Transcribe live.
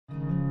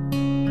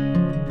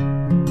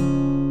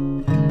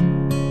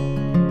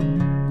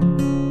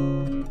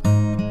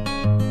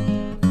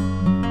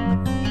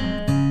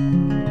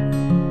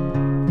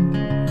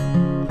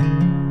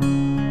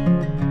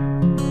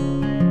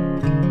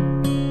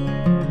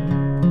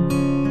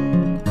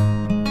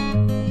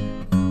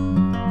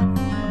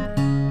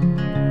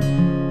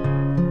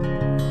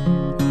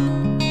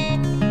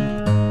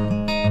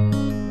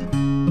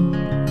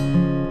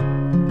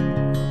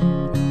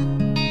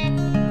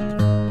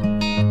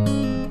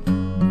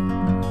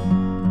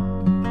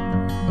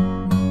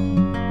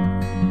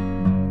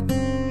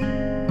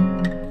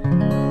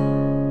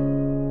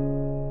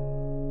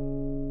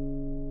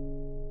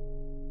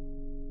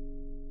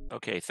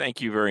Thank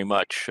you very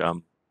much.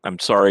 I'm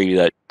sorry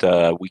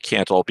that we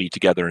can't all be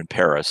together in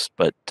Paris,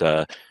 but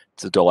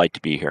it's a delight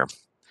to be here.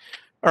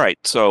 All right,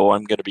 so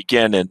I'm going to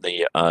begin, and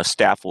the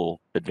staff will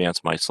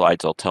advance my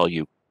slides. I'll tell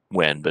you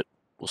when, but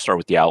we'll start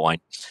with the outline.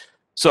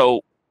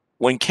 So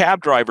when cab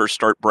drivers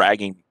start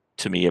bragging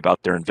to me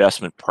about their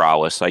investment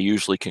prowess, I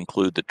usually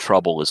conclude that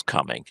trouble is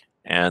coming.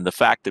 And the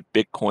fact that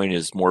Bitcoin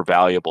is more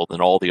valuable than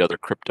all the other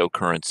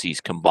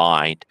cryptocurrencies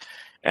combined,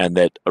 and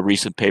that a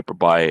recent paper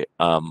by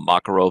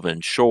Makarova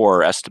and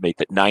Shore estimate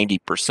that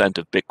 90%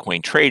 of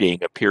Bitcoin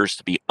trading appears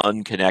to be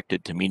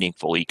unconnected to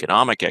meaningful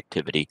economic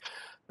activity,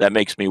 that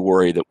makes me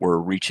worry that we're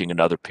reaching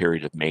another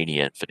period of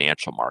mania in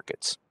financial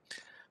markets.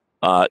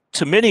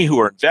 To many who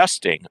are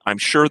investing, I'm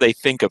sure they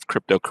think of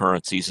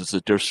cryptocurrencies as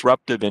a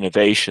disruptive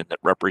innovation that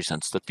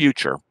represents the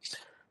future.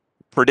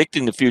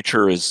 Predicting the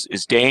future is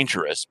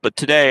dangerous, but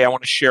today I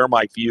want to share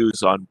my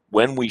views on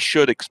when we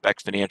should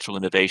expect financial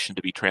innovation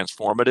to be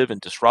transformative and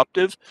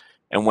disruptive,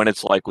 and when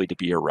it's likely to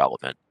be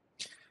irrelevant.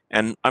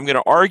 And I'm going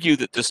to argue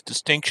that this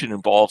distinction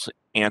involves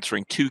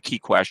answering two key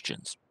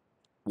questions.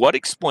 What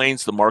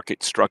explains the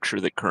market structure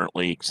that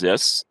currently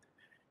exists?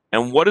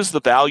 And what is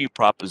the value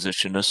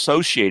proposition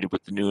associated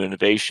with the new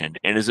innovation?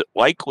 And is it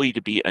likely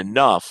to be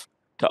enough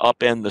to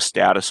upend the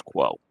status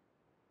quo?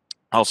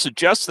 I'll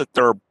suggest that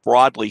there are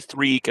broadly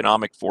three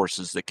economic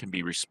forces that can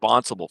be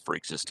responsible for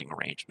existing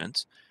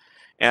arrangements,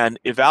 and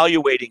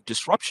evaluating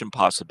disruption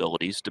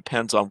possibilities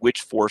depends on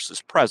which force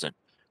is present,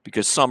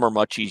 because some are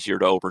much easier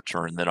to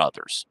overturn than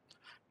others.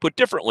 Put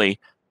differently,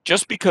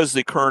 just because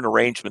the current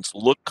arrangements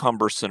look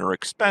cumbersome or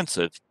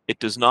expensive, it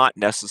does not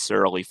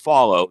necessarily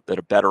follow that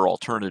a better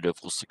alternative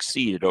will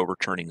succeed at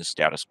overturning the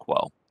status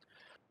quo.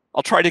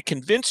 I'll try to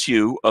convince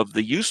you of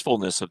the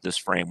usefulness of this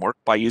framework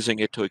by using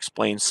it to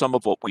explain some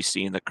of what we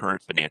see in the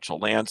current financial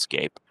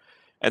landscape.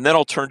 And then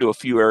I'll turn to a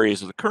few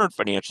areas of the current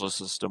financial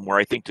system where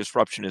I think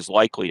disruption is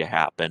likely to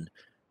happen.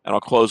 And I'll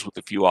close with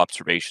a few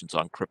observations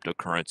on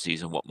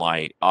cryptocurrencies and what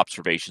my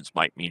observations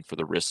might mean for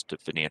the risk to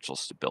financial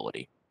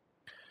stability.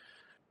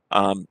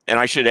 And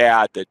I should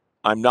add that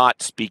I'm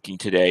not speaking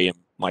today in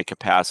my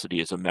capacity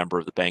as a member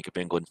of the Bank of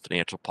England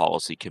Financial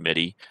Policy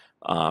Committee.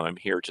 I'm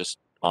here just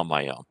on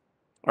my own.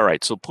 All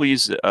right, so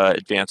please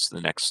advance to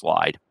the next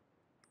slide.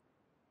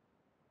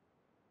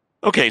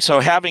 Okay, so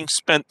having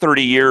spent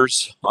 30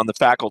 years on the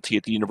faculty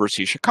at the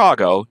University of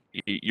Chicago,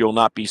 you'll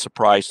not be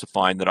surprised to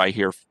find that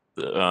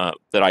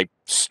I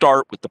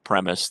start with the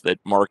premise that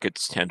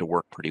markets tend to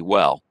work pretty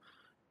well.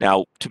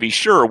 Now, to be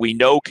sure, we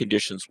know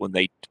conditions when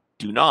they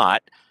do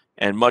not,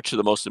 and much of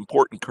the most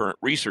important current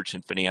research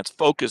in finance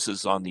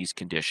focuses on these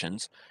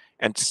conditions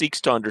and seeks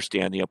to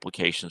understand the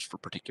implications for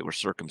particular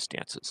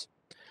circumstances.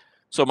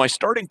 So my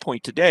starting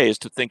point today is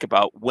to think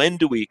about when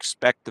do we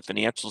expect the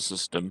financial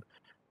system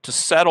to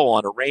settle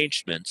on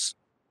arrangements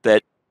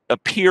that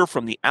appear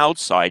from the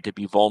outside to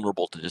be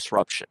vulnerable to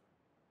disruption.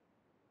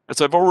 As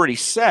I've already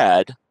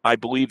said, I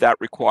believe that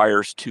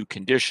requires two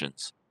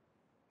conditions.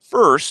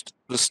 First,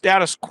 the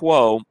status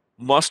quo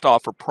must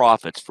offer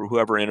profits for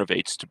whoever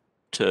innovates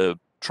to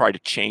try to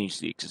change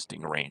the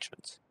existing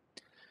arrangements.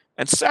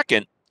 And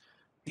second,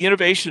 the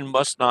innovation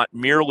must not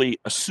merely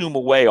assume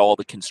away all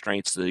the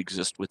constraints that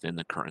exist within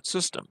the current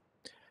system.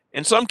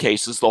 In some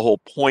cases, the whole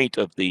point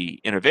of the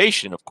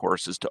innovation, of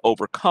course, is to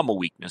overcome a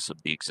weakness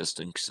of the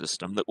existing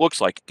system that looks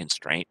like a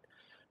constraint,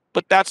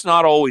 but that's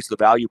not always the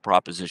value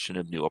proposition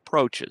of new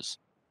approaches.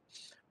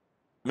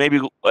 Maybe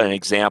an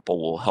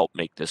example will help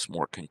make this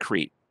more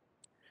concrete.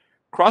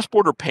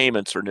 Cross-border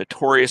payments are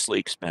notoriously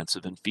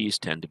expensive and fees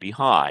tend to be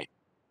high.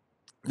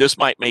 This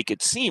might make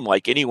it seem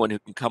like anyone who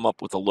can come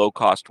up with a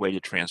low-cost way to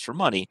transfer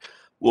money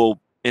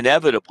will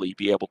inevitably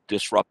be able to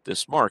disrupt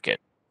this market.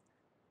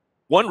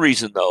 One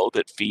reason, though,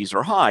 that fees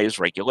are high is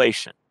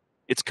regulation.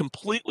 It's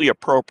completely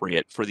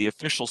appropriate for the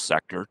official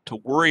sector to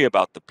worry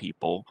about the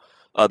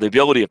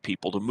ability of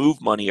people to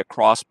move money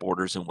across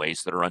borders in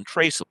ways that are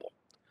untraceable.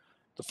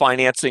 The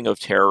financing of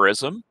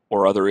terrorism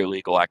or other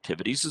illegal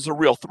activities is a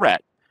real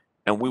threat,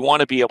 and we want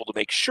to be able to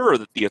make sure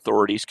that the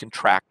authorities can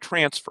track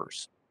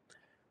transfers.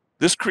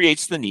 This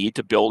creates the need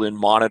to build in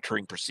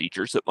monitoring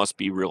procedures that must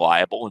be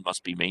reliable and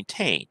must be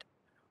maintained.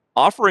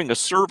 Offering a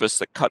service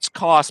that cuts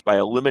costs by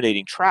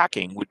eliminating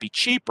tracking would be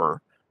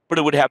cheaper, but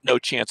it would have no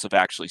chance of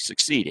actually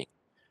succeeding.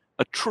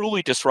 A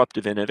truly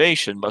disruptive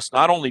innovation must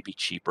not only be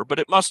cheaper, but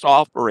it must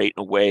operate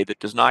in a way that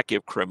does not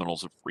give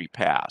criminals a free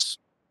pass.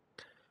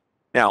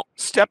 Now,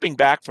 stepping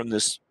back from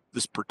this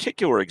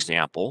particular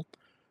example,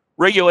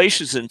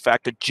 regulation is in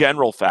fact a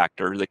general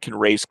factor that can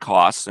raise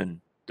costs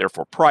and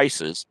therefore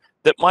prices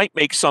that might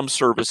make some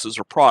services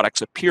or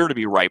products appear to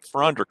be ripe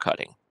for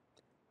undercutting.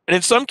 And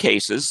in some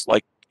cases,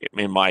 like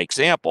in my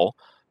example,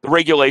 the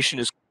regulation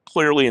is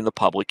clearly in the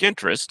public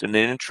interest, and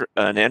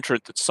an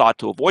entrant that sought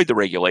to avoid the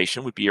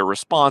regulation would be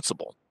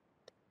irresponsible.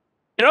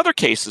 In other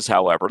cases,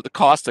 however, the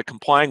cost of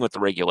complying with the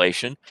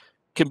regulation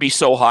can be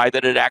so high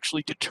that it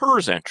actually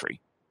deters entry.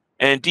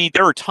 And indeed,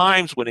 there are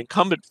times when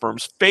incumbent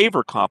firms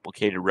favor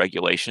complicated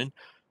regulation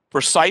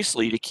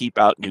precisely to keep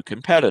out new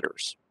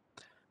competitors.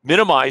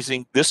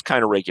 Minimizing this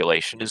kind of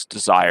regulation is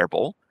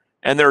desirable,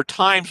 And there are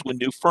times when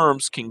new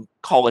firms can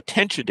call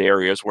attention to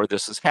areas where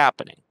this is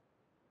happening.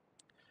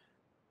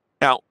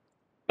 Now,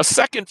 a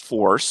second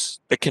force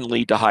that can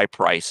lead to high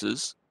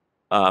prices,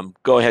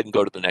 go ahead and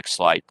go to the next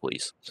slide,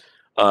 please.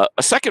 A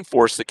second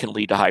force that can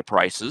lead to high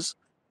prices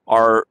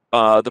are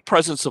the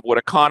presence of what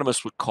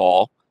economists would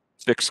call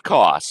fixed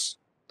costs.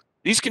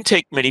 These can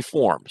take many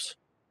forms.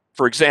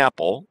 For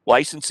example,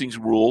 licensing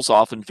rules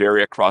often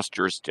vary across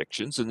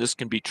jurisdictions, and this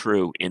can be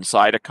true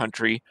inside a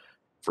country,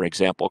 for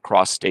example,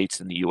 across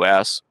states in the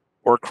US,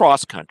 or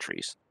across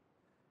countries.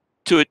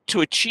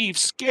 To achieve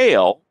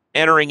scale,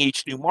 entering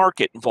each new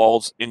market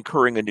involves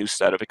incurring a new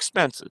set of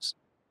expenses.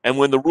 And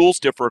when the rules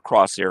differ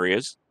across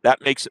areas,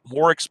 that makes it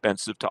more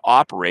expensive to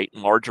operate,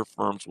 and larger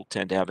firms will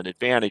tend to have an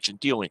advantage in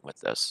dealing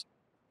with this.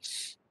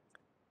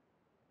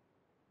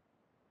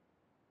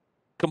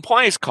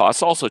 Compliance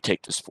costs also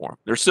take this form.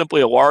 There's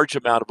simply a large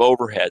amount of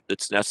overhead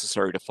that's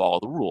necessary to follow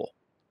the rule.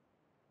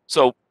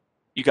 So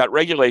you got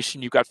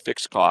regulation, you've got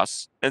fixed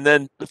costs, and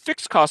then the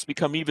fixed costs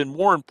become even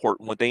more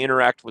important when they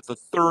interact with the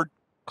third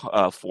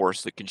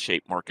force that can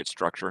shape market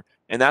structure,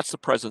 and that's the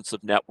presence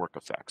of network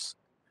effects.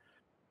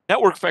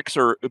 Network effects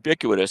are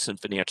ubiquitous in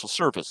financial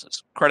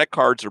services. Credit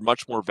cards are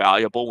much more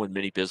valuable when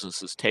many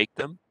businesses take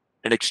them.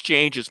 An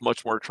exchange is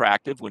much more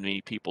attractive when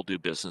many people do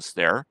business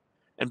there.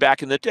 And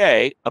back in the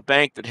day, a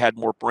bank that had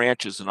more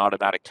branches and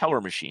automatic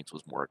teller machines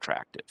was more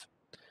attractive.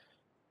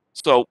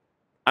 So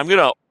I'm going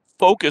to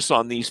focus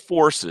on these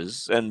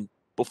forces. And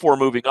before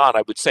moving on,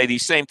 I would say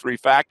these same three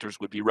factors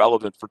would be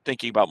relevant for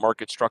thinking about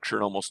market structure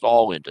in almost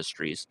all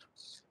industries.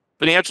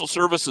 Financial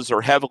services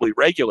are heavily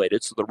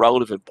regulated, so the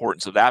relative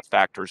importance of that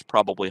factor is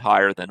probably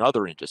higher than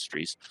other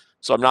industries.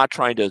 So I'm not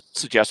trying to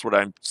suggest what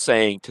I'm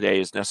saying today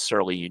is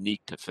necessarily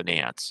unique to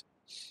finance,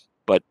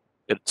 but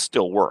it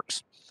still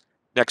works.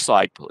 Next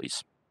slide,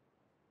 please.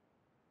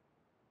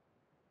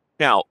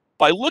 Now,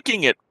 by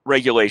looking at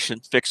regulation,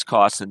 fixed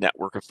costs, and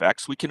network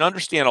effects, we can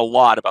understand a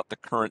lot about the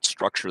current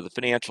structure of the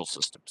financial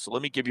system. So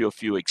let me give you a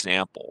few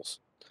examples.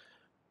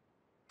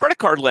 Credit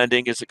card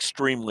lending is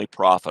extremely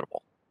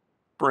profitable.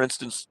 For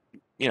instance,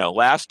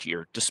 last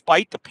year,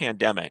 despite the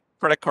pandemic,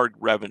 credit card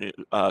revenue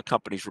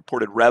companies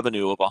reported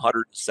revenue of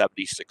 $176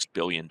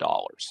 billion.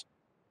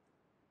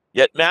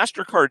 Yet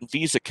MasterCard and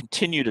Visa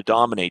continue to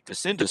dominate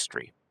this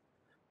industry.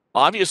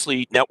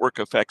 Obviously, network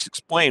effects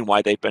explain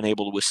why they've been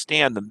able to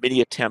withstand the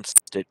many attempts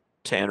to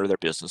enter their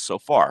business so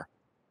far.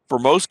 For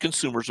most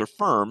consumers or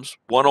firms,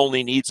 one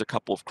only needs a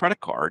couple of credit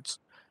cards.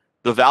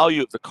 The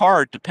value of the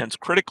card depends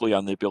critically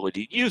on the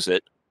ability to use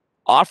it.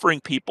 Offering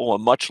people a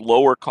much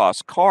lower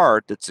cost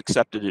card that's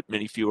accepted at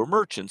many fewer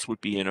merchants would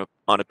be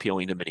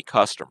unappealing to many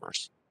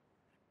customers.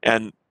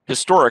 And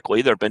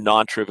historically, there have been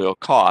non-trivial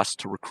costs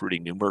to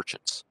recruiting new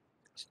merchants.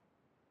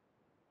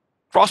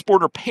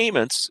 Cross-border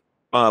payments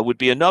would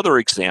be another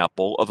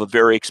example of a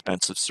very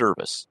expensive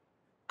service.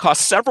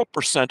 Costs several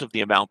percent of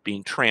the amount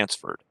being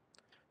transferred.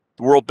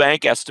 The World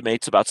Bank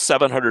estimates about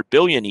 $700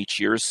 billion each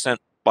year is sent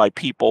by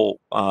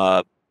people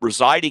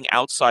residing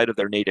outside of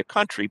their native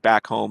country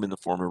back home in the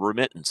form of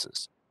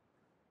remittances.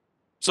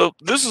 So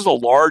this is a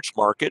large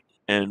market,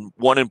 and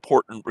one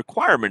important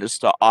requirement is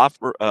to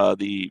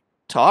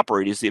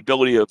operate is the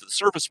ability of the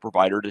service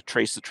provider to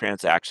trace the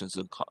transactions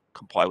and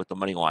comply with the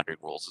money laundering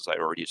rules, as I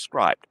already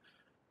described.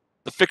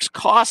 The fixed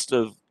cost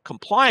of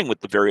complying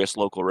with the various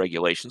local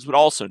regulations would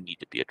also need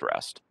to be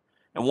addressed.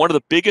 And one of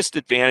the biggest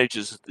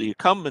advantages the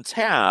incumbents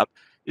have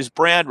is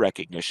brand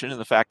recognition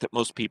and the fact that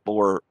most people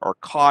are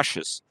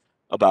cautious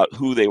about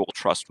who they will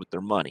trust with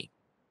their money.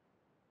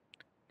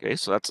 Okay,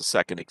 so that's a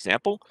second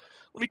example.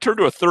 Let me turn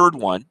to a third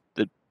one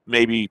that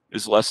maybe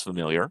is less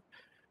familiar.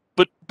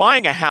 But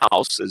buying a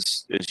house,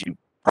 as you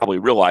probably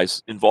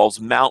realize,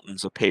 involves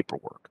mountains of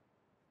paperwork.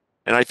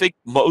 And I think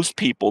most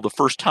people, the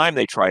first time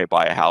they try to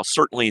buy a house,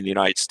 certainly in the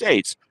United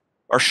States,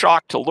 are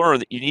shocked to learn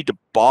that you need to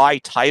buy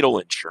title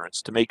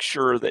insurance to make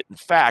sure that, in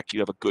fact, you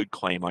have a good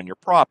claim on your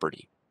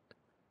property.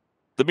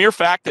 The mere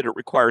fact that it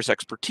requires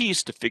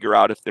expertise to figure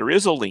out if there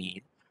is a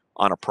lien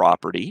on a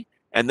property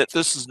and that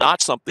this is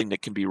not something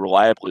that can be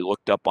reliably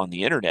looked up on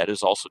the internet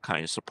is also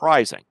kind of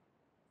surprising.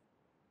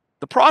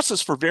 The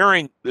process for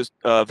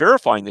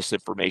verifying this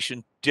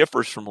information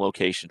differs from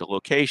location to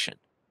location.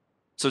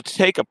 So to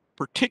take a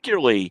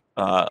particularly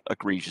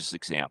egregious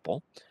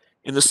example,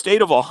 in the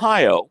state of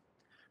Ohio,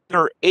 there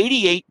are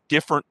 88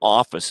 different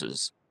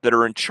offices that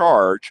are in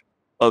charge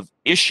of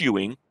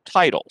issuing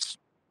titles.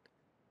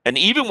 And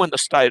even when the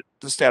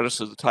status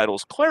of the title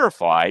is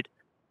clarified,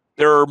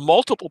 there are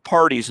multiple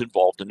parties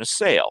involved in a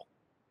sale.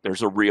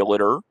 There's a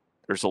realtor,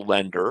 there's a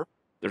lender,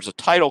 there's a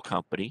title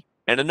company,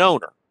 and an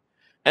owner.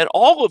 And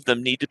all of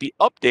them need to be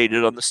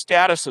updated on the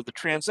status of the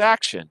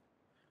transaction.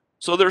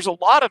 So there's a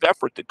lot of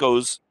effort that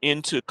goes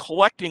into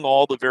collecting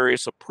all the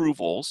various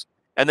approvals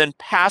and then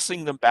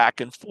passing them back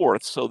and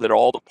forth so that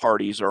all the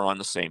parties are on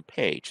the same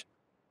page.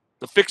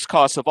 The fixed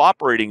costs of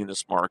operating in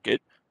this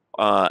market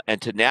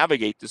and to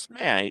navigate this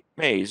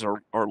maze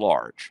are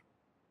large.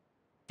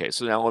 Okay,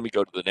 so now let me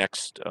go to the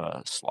next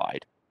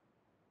slide.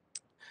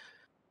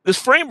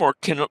 This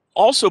framework can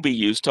also be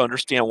used to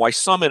understand why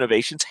some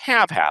innovations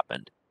have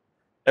happened.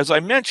 As I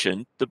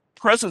mentioned, the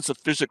presence of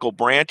physical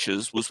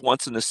branches was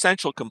once an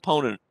essential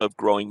component of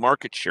growing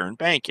market share in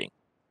banking.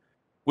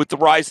 With the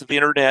rise of the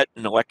internet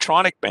and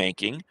electronic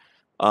banking,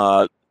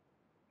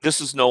 this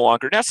is no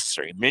longer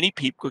necessary. Many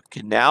people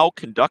can now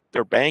conduct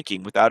their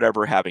banking without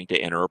ever having to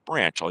enter a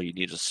branch. All you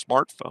need is a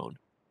smartphone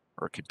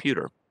or a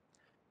computer.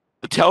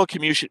 The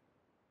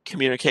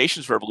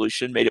telecommunications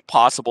revolution made it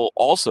possible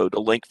also to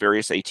link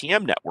various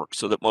ATM networks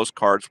so that most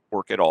cards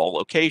work at all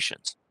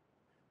locations.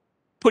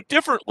 Put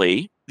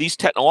differently, these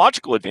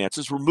technological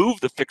advances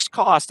remove the fixed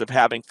cost of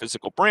having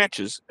physical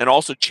branches and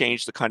also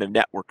change the kind of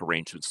network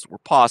arrangements that were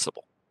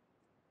possible.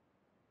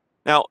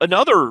 Now,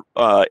 another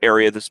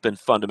area that's been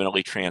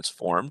fundamentally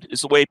transformed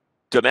is the way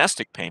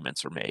domestic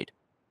payments are made.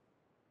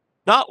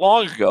 Not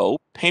long ago,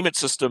 payment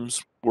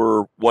systems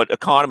were what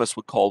economists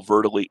would call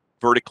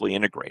vertically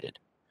integrated.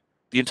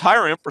 The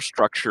entire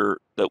infrastructure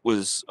that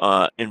was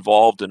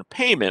involved in a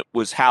payment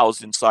was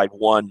housed inside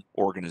one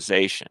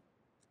organization.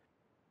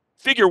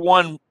 Figure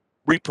 1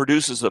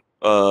 reproduces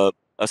a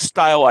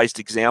stylized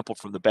example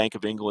from the Bank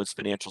of England's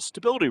Financial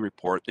Stability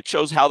Report that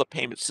shows how the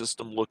payment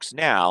system looks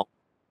now,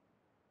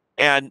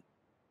 and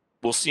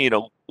we'll see in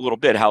a little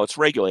bit how it's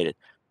regulated.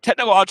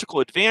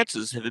 Technological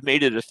advances have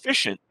made it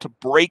efficient to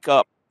break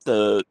up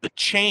the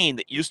chain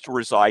that used to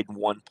reside in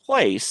one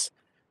place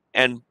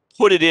and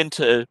put it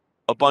into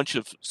a bunch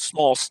of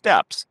small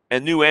steps,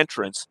 and new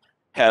entrants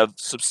have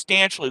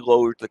substantially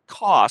lowered the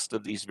cost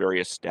of these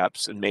various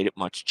steps and made it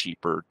much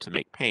cheaper to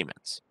make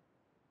payments.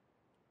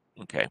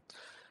 Okay.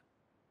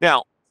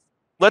 Now,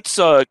 let's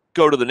go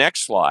to the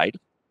next slide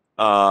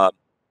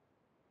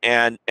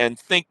and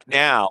think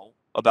now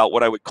about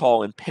what I would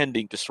call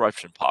impending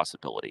disruption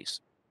possibilities.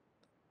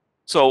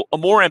 So a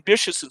more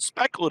ambitious and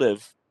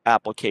speculative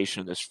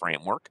application of this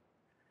framework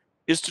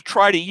is to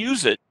try to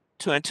use it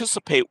to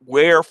anticipate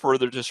where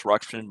further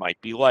disruption might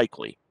be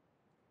likely.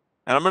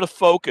 And I'm going to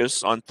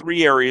focus on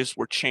 3 areas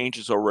where change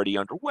is already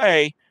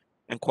underway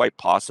and quite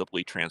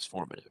possibly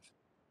transformative.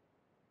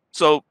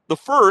 So the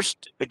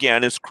first,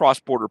 again, is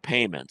cross-border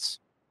payments.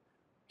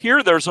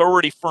 Here, there's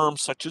already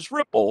firms such as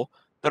Ripple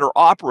that are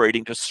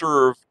operating to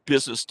serve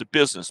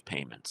business-to-business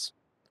payments.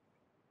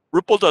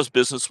 Ripple does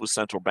business with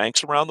central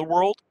banks around the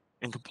world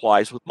and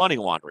complies with money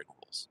laundering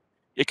rules.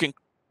 It can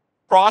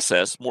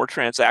process more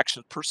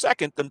transactions per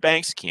second than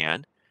banks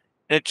can,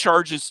 and it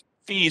charges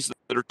fees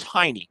that are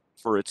tiny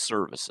for its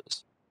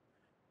services.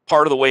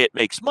 Part of the way it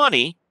makes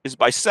money is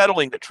by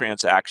settling the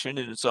transaction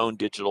in its own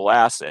digital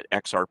asset,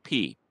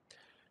 XRP.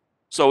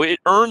 So it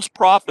earns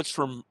profits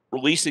from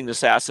releasing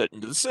this asset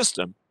into the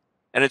system,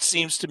 and it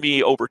seems to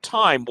me over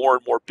time more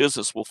and more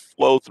business will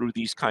flow through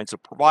these kinds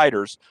of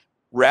providers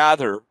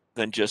rather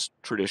than just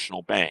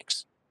traditional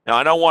banks. Now,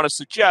 I don't want to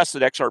suggest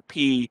that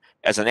XRP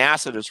as an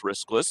asset is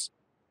riskless,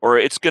 or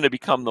it's going to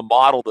become the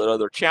model that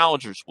other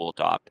challengers will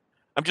adopt.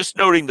 I'm just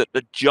noting that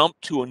the jump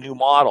to a new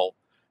model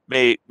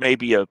may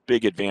be a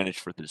big advantage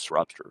for the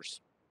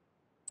disruptors.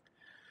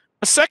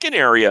 A second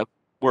area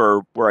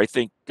where I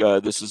think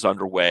this is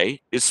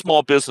underway is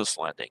small business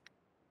lending.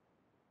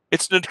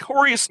 It's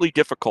notoriously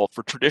difficult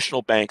for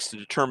traditional banks to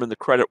determine the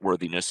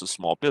creditworthiness of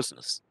small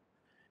business.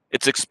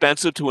 It's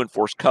expensive to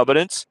enforce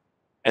covenants,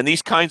 and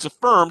these kinds of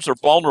firms are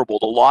vulnerable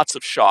to lots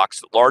of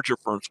shocks that larger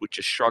firms would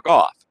just shrug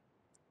off.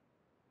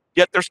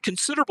 Yet there's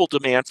considerable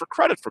demand for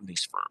credit from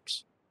these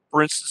firms.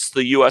 For instance,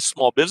 the U.S.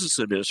 Small Business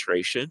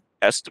Administration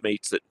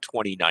estimates that in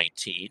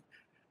 2019,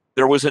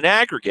 there was an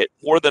aggregate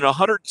more than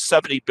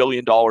 $170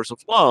 billion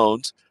of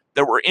loans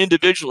that were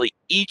individually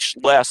each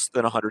less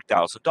than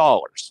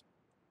 $100,000.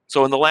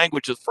 So in the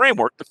language of the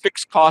framework, the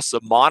fixed costs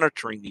of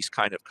monitoring these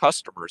kind of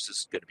customers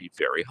is going to be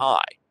very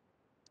high.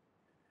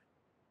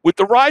 With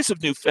the rise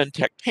of new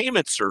fintech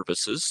payment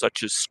services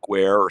such as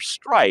Square or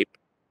Stripe,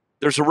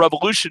 there's a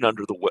revolution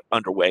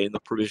underway in the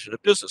provision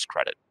of business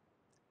credit.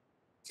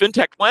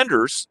 Fintech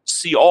lenders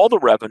see all the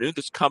revenue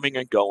that's coming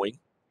and going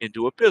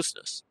into a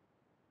business.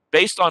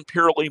 Based on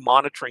purely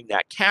monitoring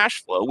that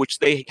cash flow, which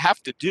they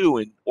have to do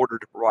in order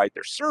to provide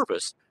their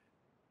service,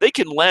 they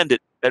can lend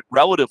it at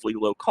relatively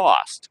low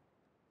cost.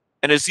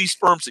 And as these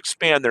firms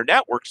expand their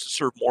networks to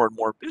serve more and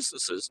more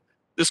businesses,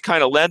 this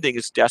kind of lending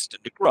is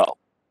destined to grow.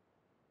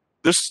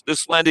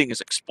 This lending is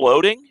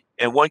exploding,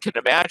 and one can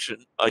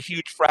imagine a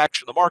huge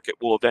fraction of the market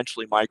will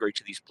eventually migrate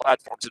to these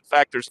platforms. In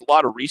fact, there's a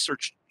lot of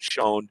research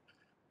shown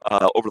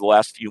over the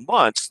last few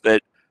months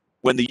that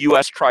when the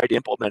U.S. tried to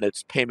implement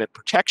its payment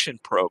protection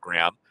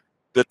program,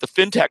 that the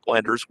fintech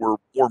lenders were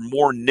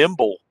more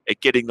nimble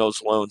at getting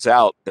those loans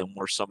out than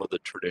were some of the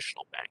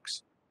traditional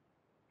banks.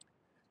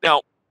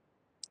 Now,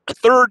 a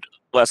third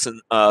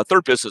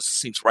business that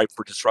seems ripe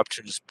for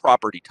disruption is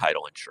property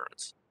title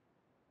insurance.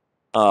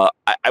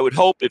 I would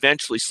hope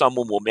eventually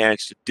someone will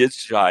manage to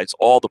digitize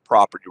all the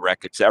property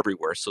records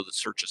everywhere so that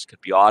searches can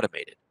be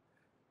automated.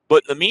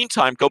 But in the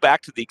meantime, go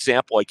back to the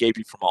example I gave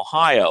you from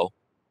Ohio,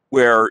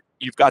 where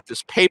you've got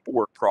this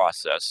paperwork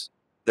process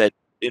that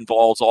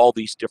involves all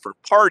these different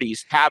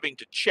parties having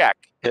to check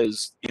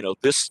has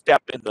this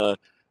step in the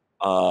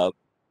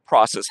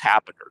process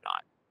happened or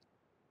not.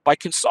 By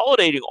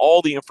consolidating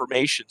all the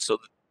information so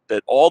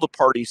that all the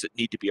parties that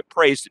need to be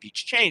appraised of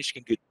each change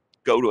can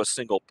go to a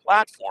single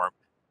platform,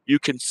 you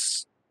can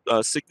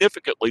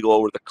significantly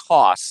lower the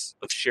costs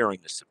of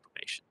sharing this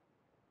information.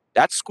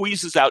 That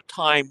squeezes out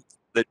time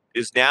that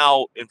is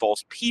now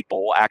involves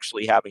people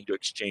actually having to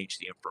exchange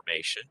the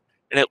information,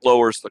 and it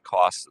lowers the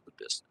cost of the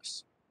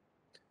business.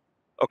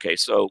 Okay,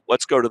 so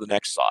let's go to the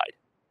next slide.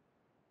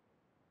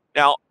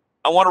 Now,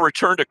 I want to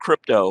return to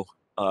crypto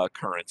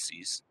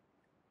currencies,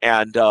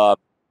 and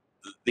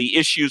the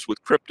issues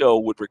with crypto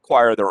would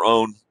require their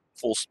own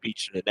full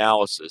speech and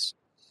analysis.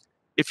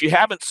 If you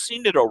haven't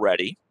seen it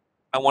already,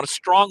 I want to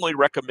strongly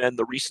recommend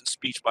the recent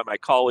speech by my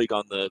colleague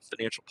on the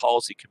Financial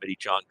Policy Committee,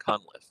 John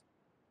Cunliffe.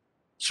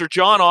 Sir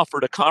John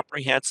offered a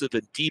comprehensive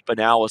and deep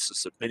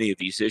analysis of many of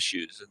these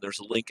issues, and there's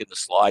a link in the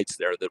slides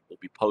there that will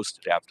be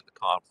posted after the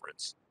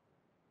conference.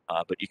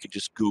 But you can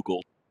just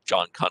Google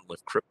John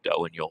Cunliffe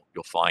crypto and you'll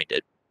find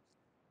it.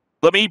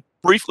 Let me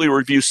briefly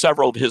review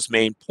several of his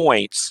main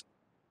points.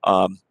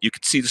 You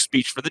can see the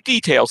speech for the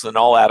details, and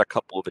I'll add a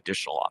couple of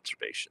additional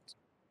observations.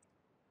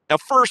 Now,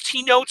 first,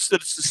 he notes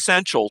that it's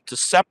essential to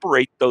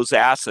separate those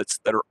assets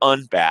that are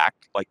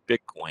unbacked, like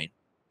Bitcoin,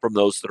 from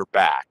those that are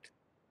backed.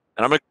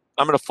 And I'm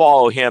going to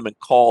follow him and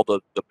call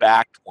the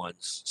backed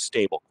ones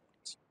stable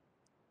coins.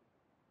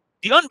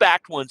 The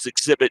unbacked ones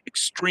exhibit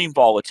extreme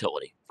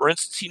volatility. For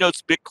instance, he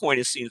notes Bitcoin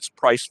has seen its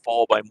price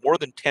fall by more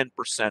than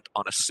 10%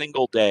 on a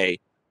single day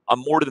on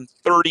more than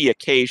 30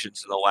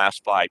 occasions in the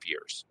last 5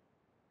 years.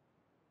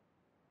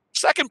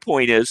 Second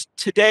point is,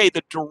 today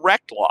the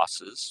direct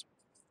losses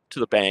to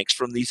the banks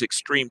from these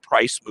extreme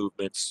price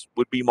movements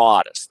would be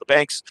modest. The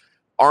banks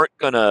aren't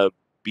going to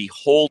be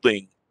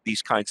holding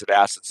these kinds of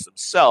assets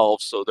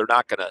themselves, so they're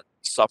not going to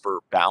suffer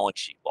balance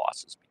sheet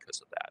losses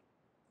because of that.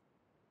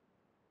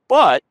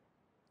 But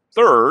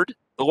third,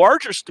 the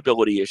larger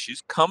stability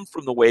issues come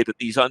from the way that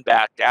these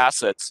unbacked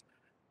assets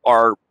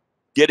are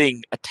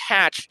getting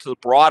attached to the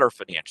broader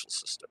financial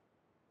system.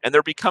 And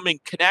they're becoming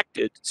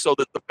connected so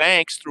that the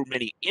banks, through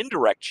many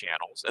indirect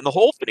channels, and the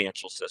whole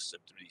financial system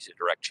through these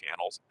indirect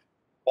channels,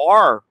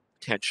 are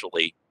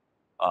potentially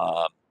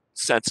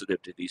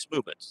sensitive to these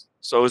movements.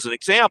 So as an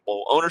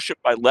example, ownership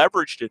by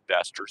leveraged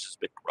investors has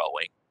been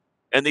growing,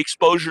 and the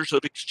exposures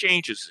of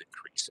exchanges is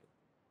increasing.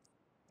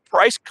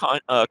 Price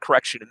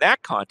correction in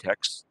that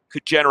context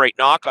could generate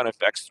knock-on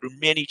effects through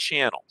many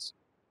channels.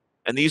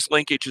 And these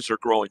linkages are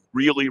growing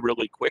really,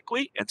 really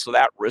quickly, and so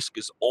that risk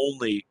is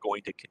only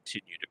going to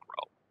continue to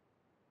grow.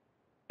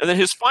 And then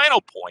his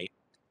final point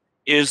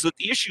is that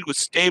the issue with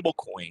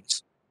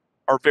stablecoins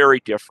are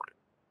very different.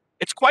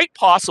 It's quite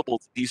possible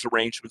that these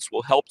arrangements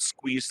will help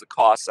squeeze the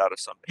costs out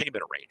of some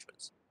payment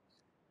arrangements.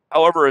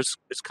 However, as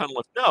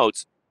Cunliffe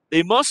notes,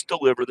 they must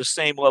deliver the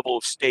same level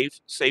of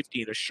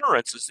safety and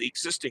assurance as the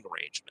existing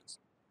arrangements,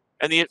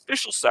 and the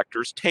official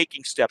sector is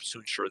taking steps to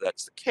ensure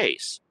that's the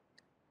case.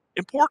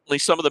 Importantly,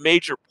 some of the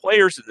major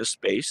players in this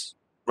space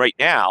right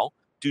now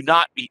do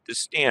not meet this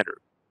standard.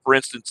 For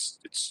instance,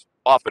 it's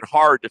often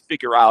hard to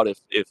figure out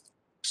if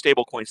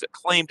stablecoins that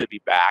claim to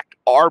be backed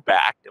are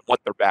backed and what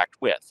they're backed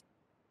with.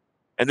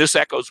 And this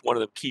echoes one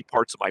of the key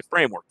parts of my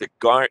framework, that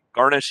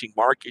garnishing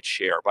market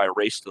share by a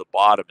race to the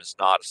bottom is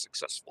not a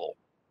successful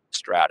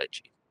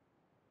strategy.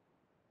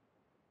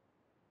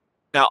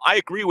 Now, I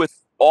agree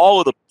with all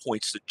of the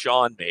points that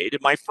John made,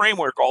 and my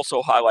framework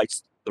also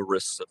highlights the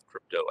risks of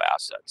crypto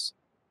assets.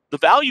 The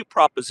value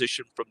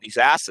proposition from these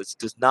assets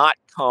does not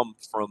come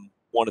from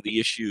one of the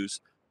issues,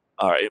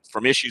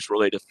 from issues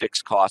related to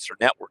fixed costs or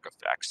network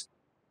effects.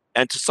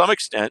 And to some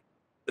extent,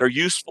 they're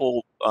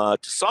useful to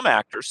some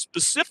actors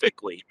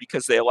specifically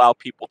because they allow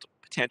people to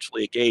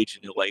potentially engage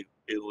in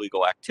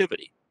illegal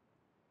activity.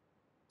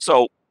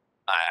 So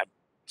I'm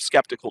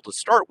skeptical to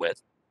start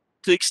with.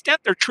 To the extent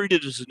they're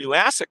treated as a new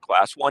asset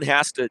class, one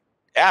has to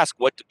ask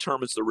what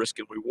determines the risk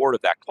and reward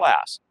of that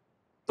class.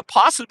 The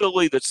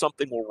possibility that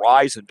something will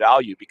rise in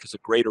value because a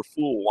greater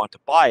fool will want to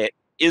buy it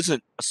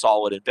isn't a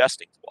solid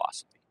investing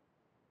philosophy.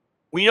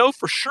 We know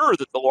for sure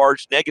that the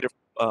large negative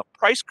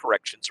price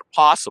corrections are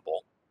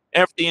possible,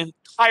 and if the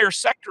entire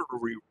sector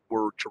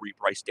were to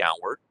reprice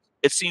downward,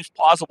 it seems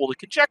plausible to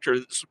conjecture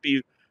that this would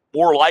be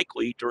more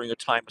likely during a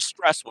time of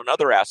stress when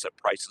other asset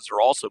prices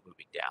are also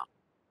moving down.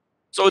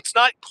 So it's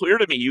not clear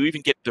to me you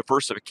even get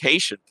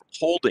diversification from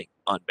holding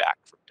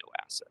unbacked crypto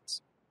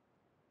assets.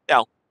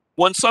 Now,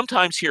 one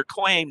sometimes hears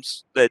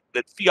claims that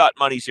fiat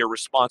money is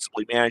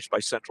irresponsibly managed by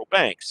central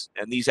banks,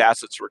 and these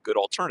assets are a good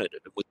alternative.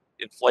 And with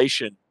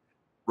inflation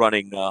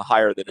running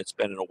higher than it's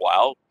been in a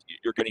while,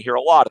 you're going to hear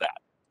a lot of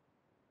that.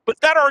 But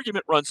that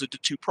argument runs into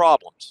two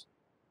problems.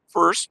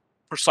 First,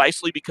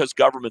 precisely because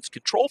governments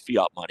control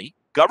fiat money,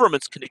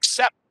 governments can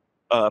accept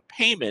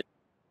payment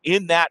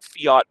in that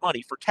fiat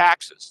money for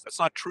taxes. That's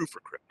not true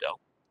for crypto.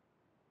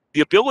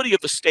 The ability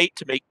of the state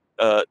to make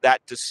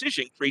that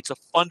decision creates a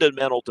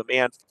fundamental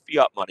demand for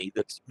fiat money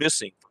that's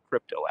missing for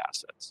crypto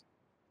assets.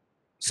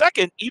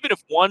 Second, even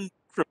if one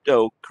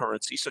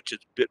cryptocurrency, such as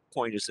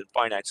Bitcoin, is in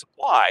finite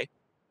supply,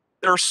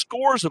 there are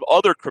scores of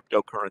other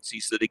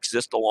cryptocurrencies that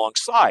exist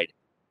alongside,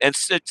 And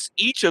since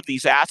each of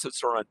these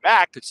assets are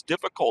unbacked, it's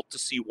difficult to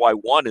see why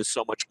one is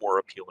so much more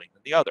appealing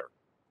than the other.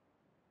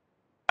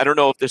 I don't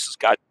know if this has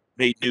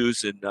made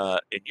news in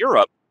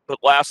Europe, but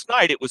last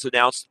night it was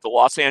announced that the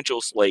Los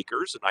Angeles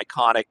Lakers, an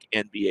iconic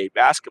NBA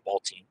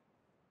basketball team,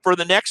 for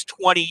the next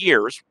 20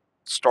 years,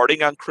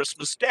 starting on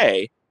Christmas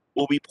Day,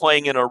 will be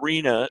playing in an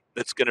arena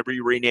that's going to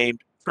be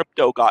renamed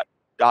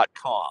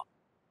Crypto.com.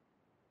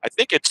 I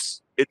think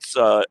it's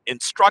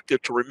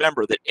instructive to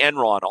remember that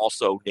Enron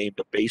also named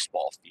a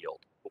baseball field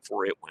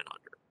before it went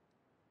under.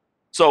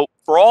 So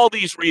for all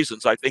these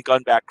reasons, I think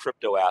unbacked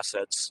crypto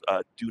assets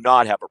do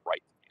not have a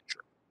bright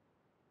future.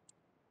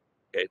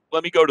 Okay,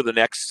 let me go to the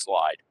next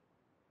slide.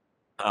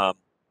 I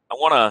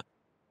want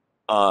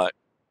to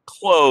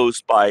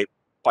close by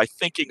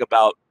thinking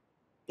about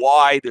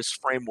why this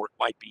framework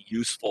might be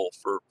useful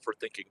for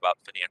thinking about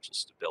financial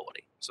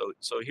stability. So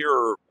here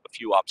are a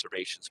few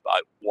observations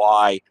about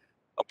why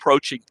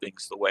approaching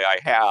things the way I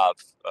have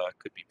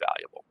could be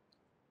valuable.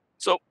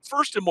 So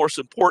first and most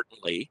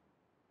importantly,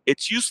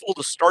 it's useful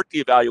to start the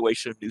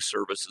evaluation of new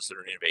services and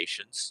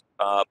innovations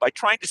by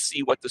trying to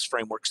see what this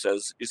framework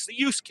says is the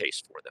use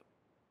case for them.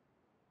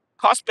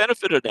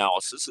 Cost-benefit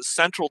analysis is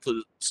central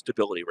to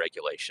stability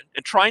regulation,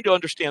 and trying to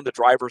understand the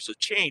drivers of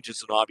change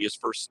is an obvious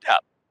first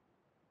step.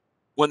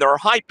 When there are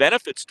high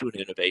benefits to an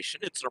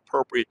innovation, it's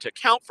appropriate to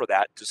account for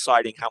that,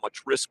 deciding how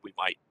much risk we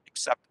might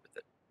accept with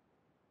it.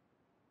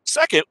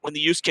 Second, when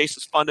the use case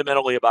is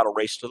fundamentally about a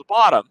race to the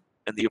bottom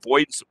and the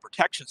avoidance of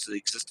protections that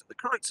exist in the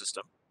current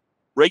system,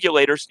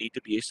 regulators need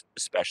to be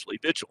especially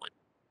vigilant.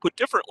 Put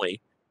differently,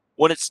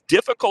 when it's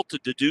difficult to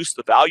deduce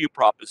the value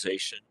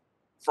proposition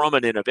from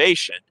an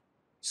innovation,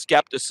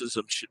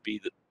 skepticism should be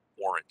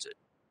warranted.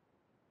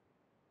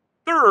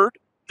 Third,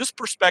 this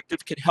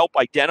perspective can help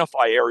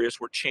identify areas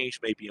where change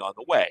may be on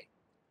the way.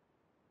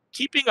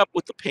 Keeping up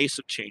with the pace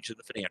of change in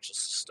the financial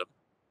system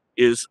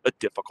is a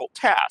difficult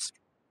task.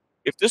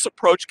 If this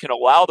approach can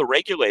allow the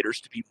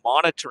regulators to be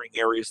monitoring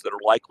areas that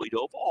are likely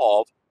to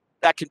evolve,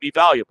 that can be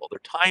valuable. Their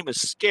time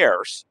is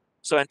scarce,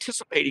 so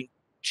anticipating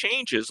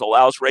changes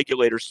allows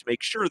regulators to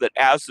make sure that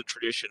as the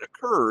transition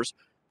occurs,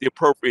 the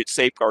appropriate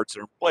safeguards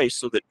are in place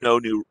so that no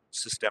new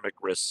systemic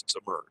risks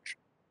emerge.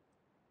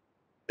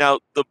 Now,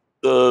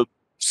 the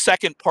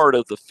second part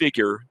of the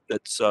figure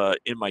that's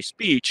in my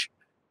speech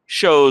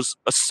shows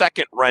a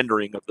second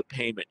rendering of the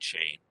payment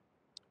chain.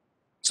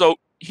 So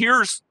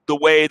here's the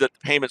way that the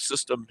payment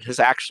system has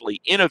actually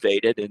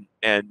innovated,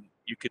 and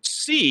you could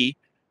see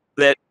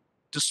that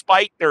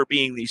despite there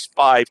being these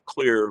 5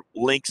 clear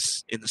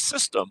links in the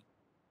system,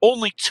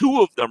 only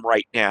 2 of them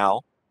right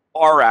now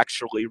are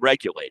actually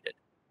regulated.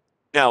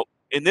 Now,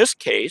 in this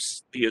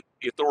case, the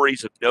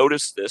authorities have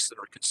noticed this and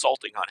are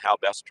consulting on how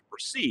best to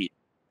proceed.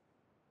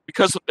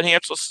 Because the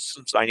financial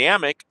system's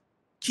dynamic,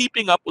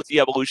 keeping up with the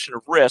evolution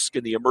of risk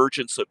and the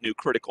emergence of new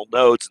critical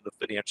nodes in the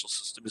financial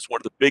system is one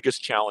of the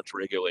biggest challenges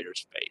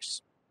regulators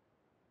face.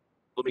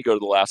 Let me go to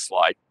the last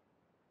slide.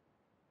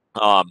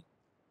 On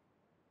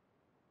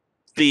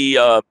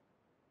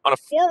a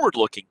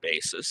forward-looking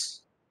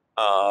basis,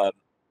 I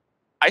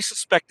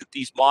suspect that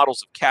these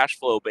models of cash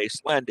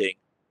flow-based lending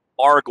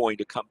are going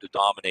to come to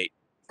dominate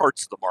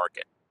parts of the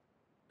market.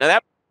 Now,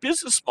 that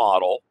business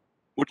model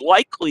would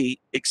likely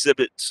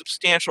exhibit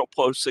substantial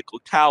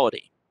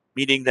pro-cyclicality,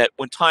 meaning that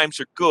when times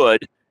are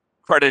good,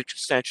 credit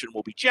extension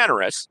will be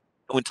generous,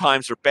 and when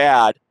times are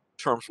bad,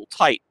 terms will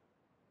tighten.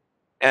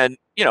 And,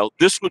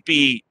 this would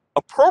be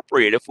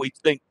appropriate if we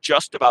think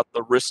just about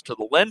the risk to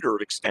the lender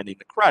of extending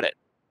the credit.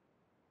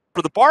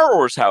 For the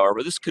borrowers,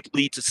 however, this could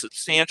lead to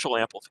substantial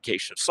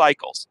amplification of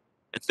cycles,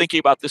 and thinking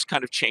about this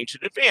kind of change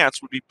in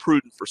advance would be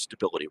prudent for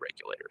stability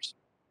regulators.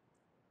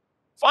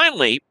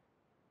 Finally,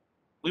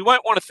 we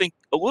might want to think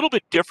a little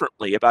bit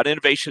differently about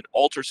innovation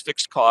alters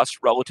fixed costs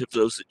relative to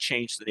those that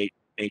change the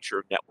nature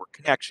of network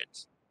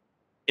connections.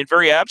 In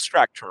very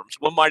abstract terms,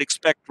 one might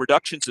expect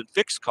reductions in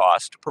fixed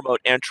costs to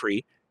promote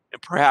entry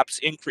and perhaps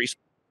increase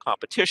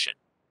competition.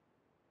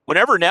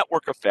 Whenever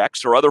network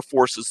effects or other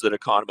forces that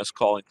economists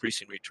call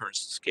increasing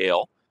returns to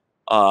scale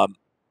are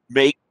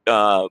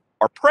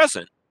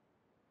present,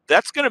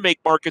 that's going to make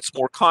markets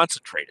more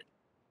concentrated.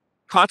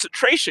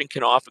 Concentration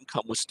can often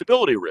come with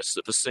stability risks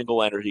if a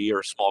single entity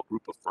or a small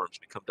group of firms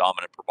become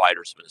dominant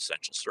providers of an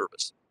essential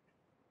service.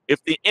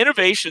 If the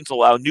innovations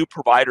allow new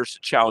providers to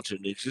challenge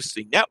an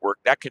existing network,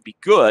 that can be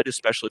good,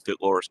 especially if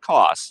it lowers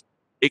costs.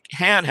 It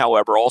can,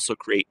 however, also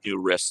create new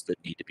risks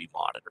that need to be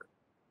monitored.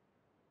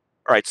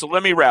 All right, so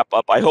let me wrap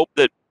up. I hope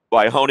that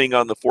by honing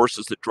on the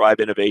forces that drive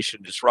innovation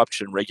and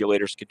disruption,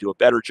 regulators can do a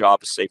better job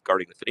of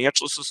safeguarding the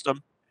financial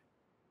system.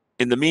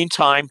 In the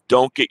meantime,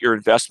 don't get your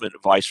investment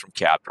advice from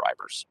cab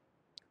drivers.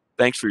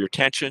 Thanks for your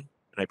attention,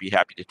 and I'd be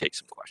happy to take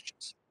some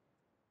questions.